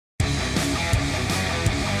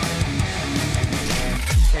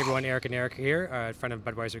everyone, Eric and Eric here in front of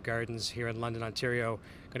Budweiser Gardens here in London, Ontario.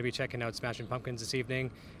 Going to be checking out Smashing Pumpkins this evening.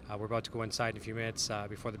 We're about to go inside in a few minutes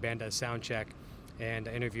before the band does sound check and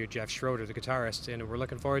interview Jeff Schroeder, the guitarist, and we're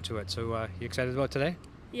looking forward to it. So you excited about today?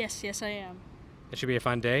 Yes, I am. It should be a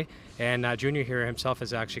fun day. And Junior here himself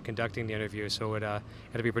is actually conducting the interview, so it'll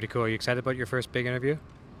be pretty cool. Are you excited about your first big interview?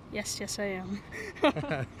 Yes, I am.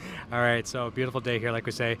 All right, so beautiful day here. Like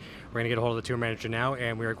we say, we're going to get a hold of the tour manager now,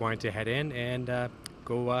 and we are going to head in and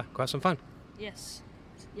go have some fun. Yes,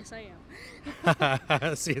 I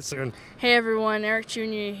am. See you soon. Hey everyone, Eric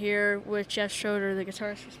Jr. here with Jeff Schroeder, the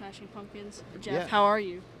guitarist for Smashing Pumpkins. Jeff, Yeah. how are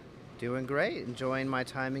you? Doing great. Enjoying my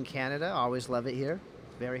time in Canada. Always love it here.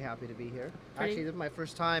 Very happy to be here. Pretty- Actually, this is my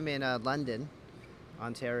first time in London,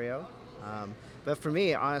 Ontario. But for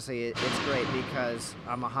me, honestly, it's great because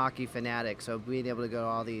I'm a hockey fanatic. So being able to go to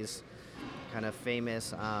all these kind of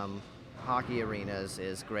famous hockey arenas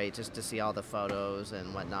is great, just to see all the photos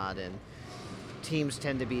and whatnot. And teams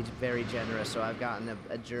tend to be very generous. So I've gotten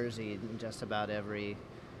a jersey in just about every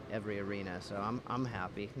arena. So I'm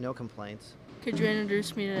happy. No complaints. Could you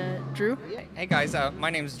introduce me to Drew? Hey guys, my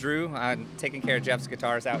name's Drew. I'm taking care of Jeff's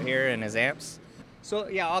guitars out here and his amps. So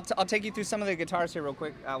yeah, I'll take you through some of the guitars here real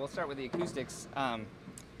quick. We'll start with the acoustics.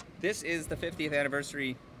 This is the 50th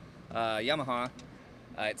anniversary Yamaha.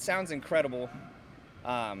 It sounds incredible.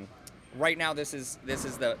 Right now, this is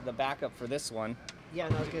the backup for this one. Yeah,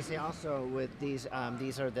 and I was gonna say also with these are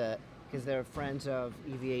because they're friends of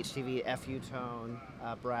EVH FU tone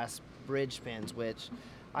brass bridge pins, which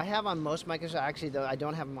I have on most of my guitars. Actually, though, I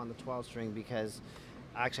don't have them on the 12 string because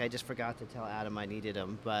actually I just forgot to tell Adam I needed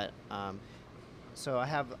them. But so I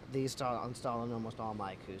have these installed on almost all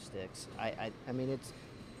my acoustics. I mean,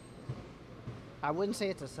 I wouldn't say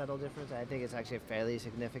it's a subtle difference. I think it's actually a fairly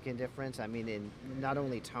significant difference. I mean, in not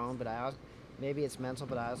only tone, but maybe it's mental,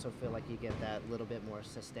 but I also feel like you get that little bit more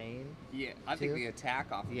sustain. Yeah, I think the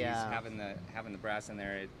attack off of these, having the brass in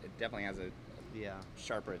there, it definitely has a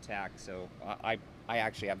sharper attack. So I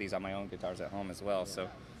actually have these on my own guitars at home as well. So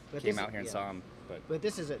But came out here and saw them. But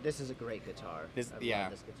this is a great guitar. I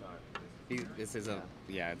love this guitar. This is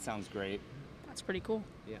it sounds great. That's pretty cool.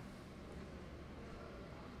 Yeah.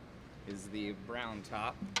 Is the brown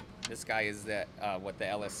top. This guy is the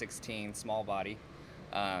LS16 small body.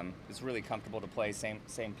 It's really comfortable to play. Same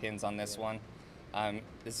pins on this one.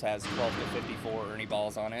 This has 12 to 54 Ernie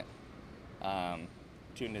balls on it.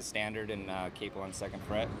 Tuned to standard and capo on second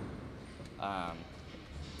fret.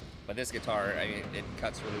 But this guitar, I mean, it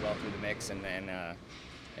cuts really well through the mix and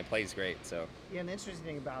it plays great. So yeah, and the interesting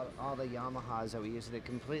thing about all the Yamahas that we use is a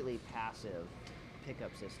completely passive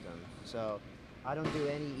pickup system. So I don't do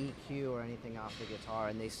any EQ or anything off the guitar,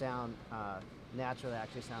 and they sound naturally,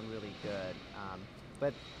 actually sound really good.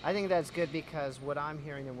 But I think that's good because what I'm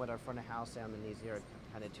hearing and what our front of house sound in these are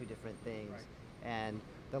kind of two different things. And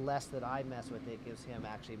the less that I mess with it gives him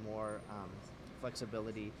actually more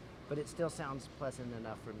flexibility, but it still sounds pleasant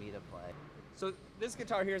enough for me to play. So this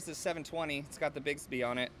guitar here is the 720. It's got the Bigsby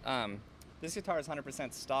on it. This guitar is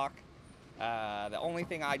 100% stock. The only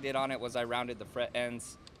thing I did on it was I rounded the fret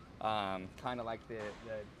ends, kind of like the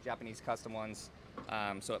Japanese custom ones,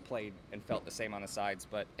 so it played and felt the same on the sides,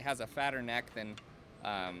 but it has a fatter neck than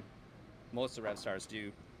most of the Revstars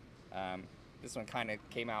do. This one kind of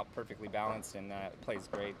came out perfectly balanced and it plays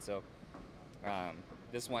great. So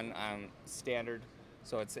this one standard,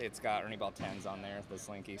 so it's got Ernie Ball 10s on there, the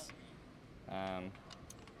Slinkies.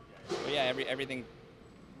 But yeah, everything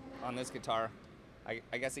on this guitar,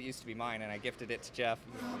 I guess it used to be mine, and I gifted it to Jeff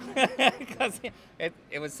because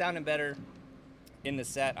it was sounding better in the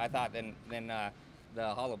set, I thought, than the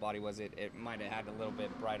hollow body was. It might have had a little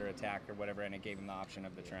bit brighter attack or whatever, and it gave him the option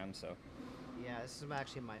of the trim. So yeah, this is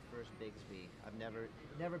actually my first Bigsby. I've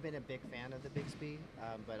never been a big fan of the Bigsby,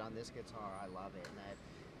 but on this guitar I love it,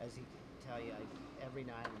 and as he can tell you, every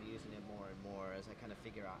night I'm using it more and more as I kind of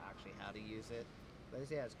figure out actually how to use it. But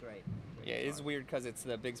yeah, it's great. Yeah, it's weird because it's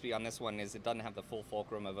the Bigsby on this one is it doesn't have the full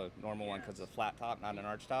fulcrum of a normal one because it's a flat top, not an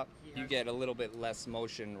arch top. You get a little bit less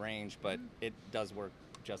motion range, but it does work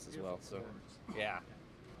just as well. So yeah,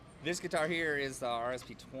 this guitar here is the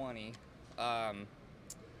RSP20.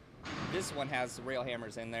 This one has rail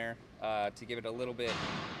hammers in there to give it a little bit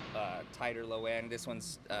tighter low end. This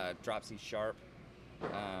one's drop C sharp,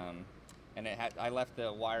 and I left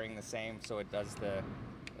the wiring the same, so it does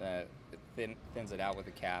it thins it out with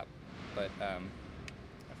a cap. But I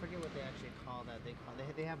forget what they actually call that.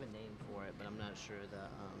 They have a name for it, but I'm not sure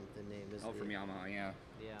the name is. Oh, from Yamaha, yeah.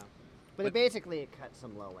 Yeah, but basically it cuts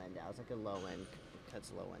some low end out. It's like a low end, cuts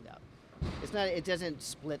the low end out. It's not. It doesn't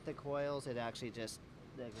split the coils. It actually just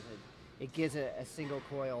it gives a single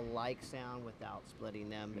coil like sound without splitting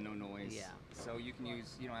them. No noise. Yeah. So you can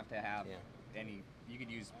use, you don't have to have Yeah. any, you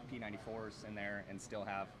could use P94s in there and still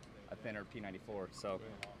have a thinner P94, so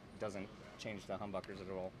it doesn't change the humbuckers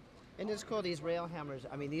at all. And it's cool, these rail hammers,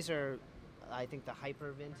 I mean, these are, I think, the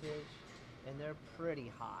hyper vintage, and they're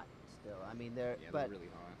pretty hot still. I mean, they're, They're really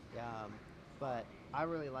hot. But I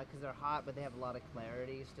really like, because they're hot, but they have a lot of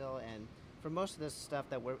clarity still, and for most of this stuff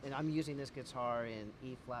that and I'm using this guitar in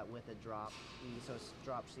E flat with a drop E, so it's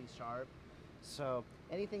drop C sharp. So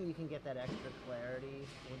anything you can get that extra clarity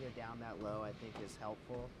when you're down that low, I think is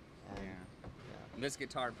helpful. And, This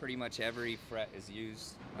guitar, pretty much every fret is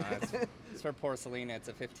used. It's for Porcelina. It's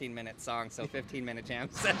a 15-minute song, so 15-minute jam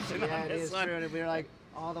session yeah, on it this is one. true. And we're like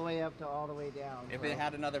all the way up to all the way down. If so. it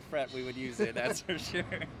had another fret, we would use it. That's for sure.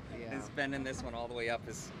 Yeah. It's bending this one all the way up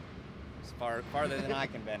is farther than I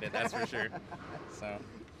can bend it. That's for sure. So.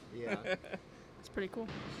 Yeah. It's pretty cool.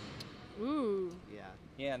 Ooh. Yeah.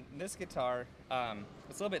 Yeah, this guitar,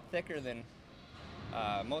 it's a little bit thicker than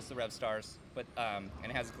most of the Revstars, but and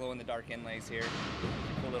it has glow-in-the-dark inlays here.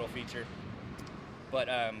 Cool little feature. But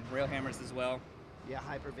rail hammers as well. Yeah,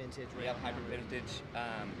 hyper vintage. Yep, hyper vintage.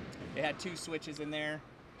 It had 2 switches in there.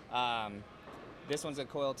 This one's a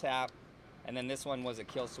coil tap, and then this one was a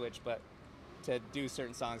kill switch, but to do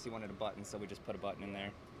certain songs he wanted a button, so we just put a button in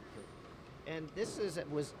there. And this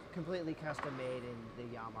was completely custom made in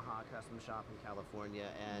the Yamaha custom shop in California,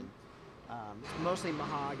 and it's mostly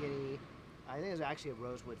mahogany. I think it's actually a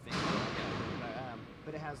rosewood finish,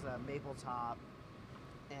 but it has a maple top,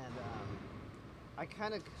 and I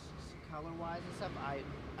kind of color-wise and stuff, I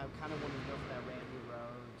kind of wanted to go for that Randy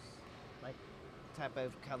Rhoads like type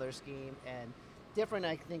of color scheme, and different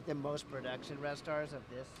I think than most production Revstars of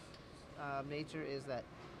this nature is that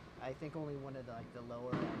I think only one of the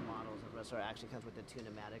lower end models of Revstar actually comes with the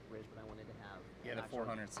Tune-o-matic bridge, but I wanted to have The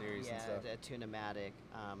 400 series and stuff. Yeah, the Tune-o-matic,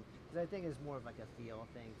 because I think it's more of like a feel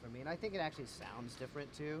thing for me, and I think it actually sounds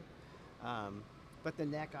different too. But the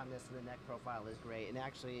neck on this, the neck profile is great, and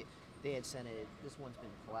actually they had sent it. This one's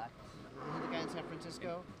been collected. The guy in San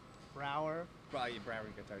Francisco, Brower. Probably a Brower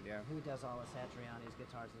guitar, yeah. Who does all of Satriani's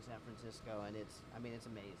guitars in San Francisco, and it's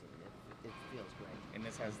amazing. It feels great. And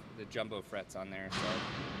this has the jumbo frets on there, so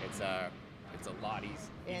it's a lot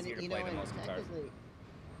easier to play than most guitars.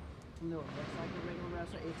 No, it looks like a regular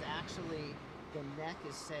Revstar. It's actually, the neck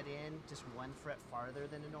is set in just 1 fret farther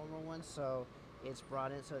than a normal one, so it's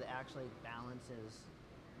brought in so it actually balances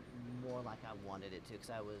more like I wanted it to,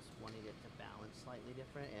 because I was wanting it to balance slightly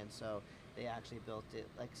different, and so they actually built it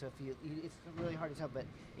like, so if it's really hard to tell, but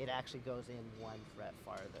it actually goes in 1 fret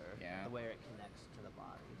farther, Yeah. the way it connects to the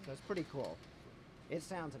body. So it's pretty cool. It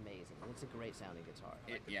sounds amazing. It's a great sounding guitar.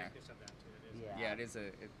 Yeah, Yeah. it is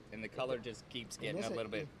and the color just keeps getting a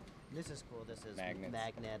little bit. This is cool. This is Magnets.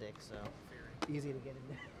 magnetic, so easy to get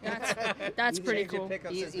in there. That's Easy pretty to Change cool. of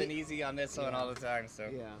pickups has been easy on this one Yeah. all the time, so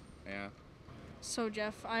Yeah. So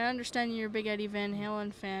Jeff, I understand you're a big Eddie Van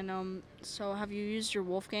Halen fan. So have you used your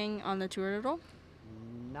Wolfgang on the tour at all?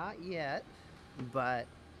 Not yet, but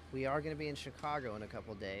we are going to be in Chicago in a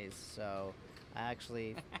couple days, so I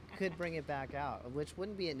actually could bring it back out, which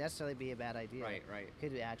wouldn't necessarily be a bad idea. Right.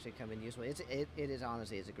 Could actually come in useful. It is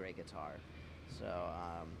honestly, it's a great guitar. So,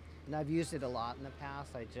 and I've used it a lot in the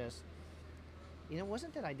past. I just, it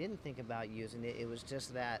wasn't that I didn't think about using it. It was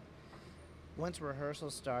just that once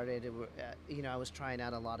rehearsals started, I was trying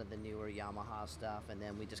out a lot of the newer Yamaha stuff, and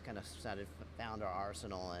then we just kind of found our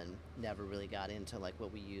arsenal and never really got into like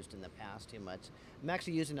what we used in the past too much. I'm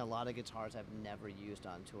actually using a lot of guitars I've never used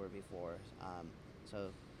on tour before, so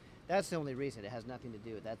that's the only reason. It has nothing to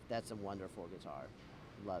do with that. That's a wonderful guitar.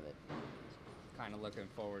 Love it. Kind of looking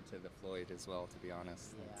forward to the Floyd as well, to be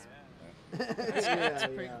honest. Yeah.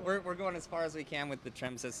 We're going as far as we can with the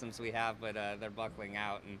trim systems we have, but they're buckling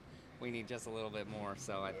out, and we need just a little bit more.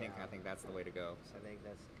 So I think that's the way to go. So I think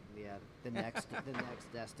that's the next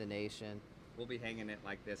destination. We'll be hanging it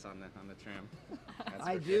like this on the trim. That's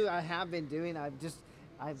I for do. sure. I have been doing. I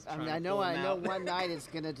trying to know. pull I 'em know. out. One night it's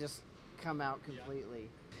gonna just come out completely.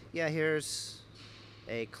 Yeah. Here's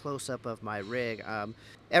a close-up of my rig.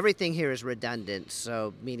 Everything here is redundant,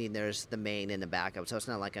 so meaning there's the main and the backup. So it's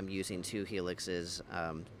not like I'm using 2 Helixes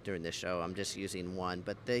during the show. I'm just using 1.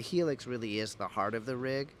 But the Helix really is the heart of the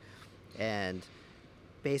rig, and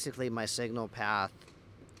basically my signal path.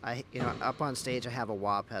 Up on stage I have a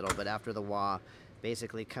wah pedal, but after the wah,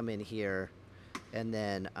 basically come in here, and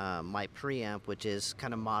then my preamp, which is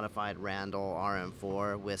kind of modified Randall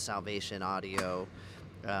RM4 with Salvation Audio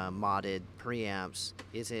modded preamps,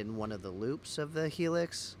 is in one of the loops of the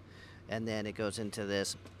Helix, and then it goes into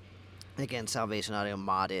this, again, Salvation Audio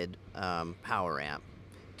modded power amp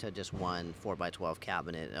to just one 4x12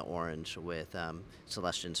 cabinet, orange with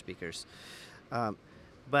Celestion speakers.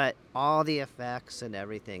 But all the effects and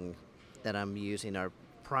everything that I'm using are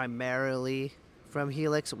primarily from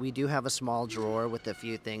Helix. We do have a small drawer with a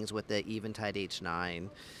few things with the Eventide H9,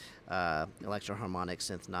 Electro-Harmonic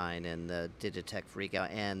Synth 9, and the Digitech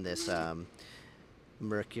Freakout, and this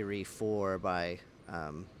Mercury 4 by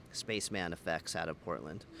Spaceman Effects out of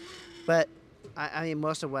Portland. But I mean,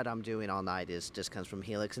 most of what I'm doing all night just comes from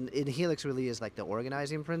Helix, and Helix really is like the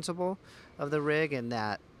organizing principle of the rig, in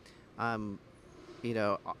that you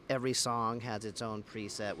know, every song has its own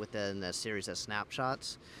preset within a series of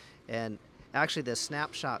snapshots. And actually the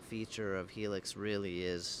snapshot feature of Helix really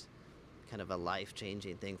is kind of a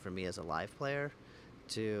life-changing thing for me as a live player,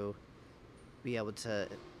 to be able to,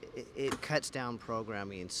 it cuts down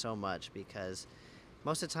programming so much, because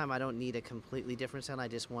most of the time I don't need a completely different sound. I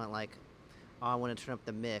just want, like, oh, I want to turn up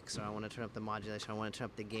the mix, or I want to turn up the modulation, or I want to turn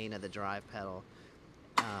up the gain of the drive pedal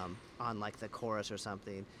on like the chorus or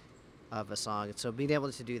something of a song. And so being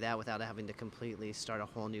able to do that without having to completely start a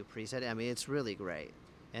whole new preset, I mean, it's really great.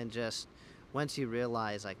 And just once you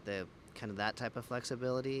realize like the kind of that type of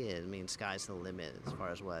flexibility, I mean, sky's the limit as far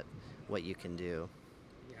as what you can do.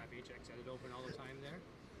 You have HX Edit open all the time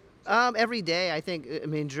there? Every day, I think. I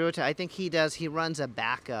mean, Drew, I think he runs a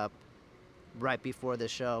backup right before the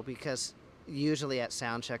show, because usually at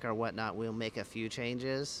soundcheck or whatnot, we'll make a few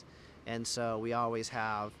changes, and so we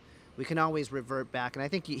can always revert back. And I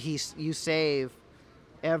think you save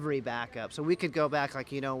every backup, so we could go back,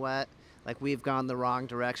 like, you know what, like, we've gone the wrong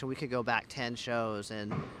direction. We could go back 10 shows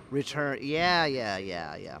and return.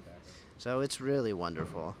 Yeah. So it's really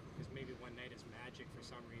wonderful. Because maybe one night is magic for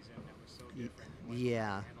some reason that was so different.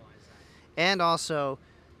 Yeah. And also,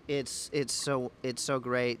 it's so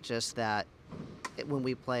great just that when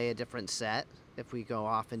we play a different set, if we go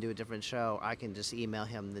off and do a different show, I can just email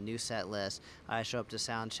him the new set list. I show up to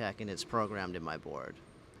sound check and it's programmed in my board.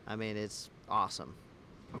 I mean, it's awesome.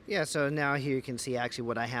 Yeah, so now here you can see actually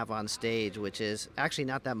what I have on stage, which is actually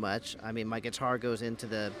not that much. I mean, my guitar goes into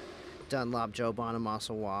the Dunlop Joe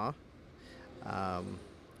Bonamassa wah,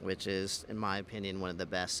 which is, in my opinion, one of the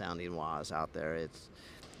best sounding wahs out there.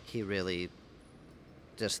 He really,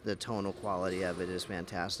 just the tonal quality of it is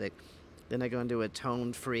fantastic. Then I go into a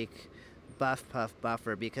Tone Freak Buff Puff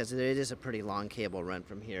buffer, because it is a pretty long cable run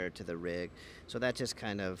from here to the rig. So that just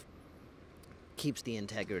kind of keeps the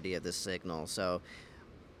integrity of the signal. So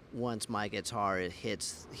once my guitar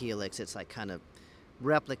hits Helix, it's like kind of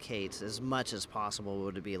replicates as much as possible what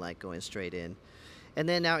it would be like going straight in. And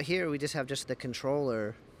then out here we just have just the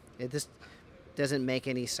controller. It just doesn't make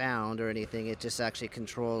any sound or anything. It just actually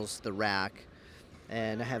controls the rack.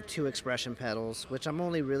 And I have 2 expression pedals, which I'm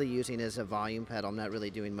only really using as a volume pedal. I'm not really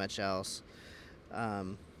doing much else.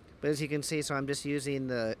 But as you can see, so I'm just using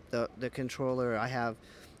the controller. I have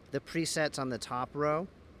the presets on the top row,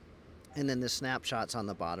 and then the snapshots on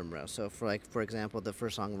the bottom row. So for example, the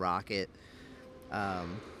first song, Rocket,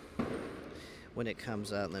 when it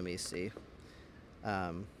comes up, let me see.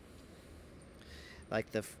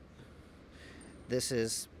 This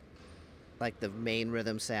is like the main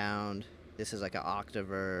rhythm sound. This is like an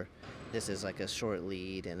octaver, this is like a short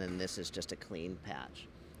lead, and then this is just a clean patch.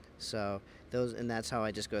 So and that's how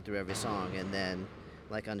I just go through every song. And then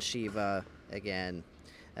like on Shiva, again,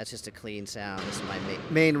 that's just a clean sound. This is my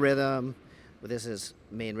main rhythm. This is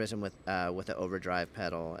main rhythm with an overdrive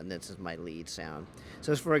pedal, and this is my lead sound.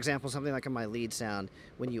 So for example, something like on my lead sound,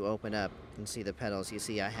 when you open up and see the pedals, you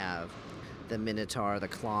see I have the Minotaur, the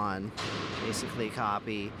Klon, basically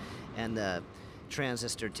copy, and the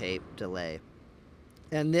transistor tape delay.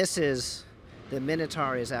 And this is, the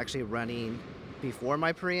Minotaur is actually running before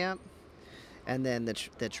my preamp, and then the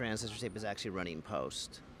transistor tape is actually running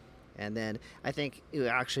post. And then I think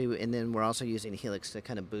and then we're also using Helix to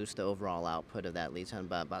kind of boost the overall output of that lead sound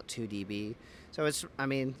by about 2 dB. So it's, I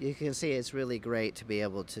mean, you can see it's really great to be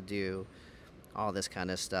able to do all this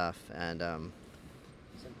kind of stuff. And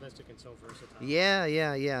simplistic and so versatile.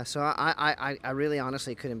 Yeah. So I really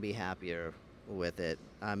honestly couldn't be happier with it.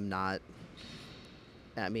 I'm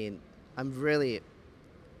really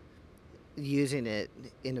using it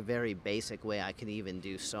in a very basic way. I can even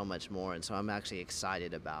do so much more, and so I'm actually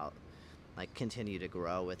excited about like continue to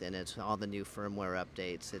grow within it. All the new firmware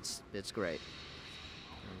updates, it's great.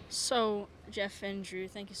 So Jeff and Drew,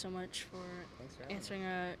 thank you so much for answering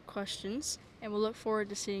our questions, and we'll look forward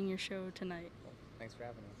to seeing your show tonight. Thanks for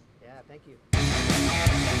having us. Yeah, thank you.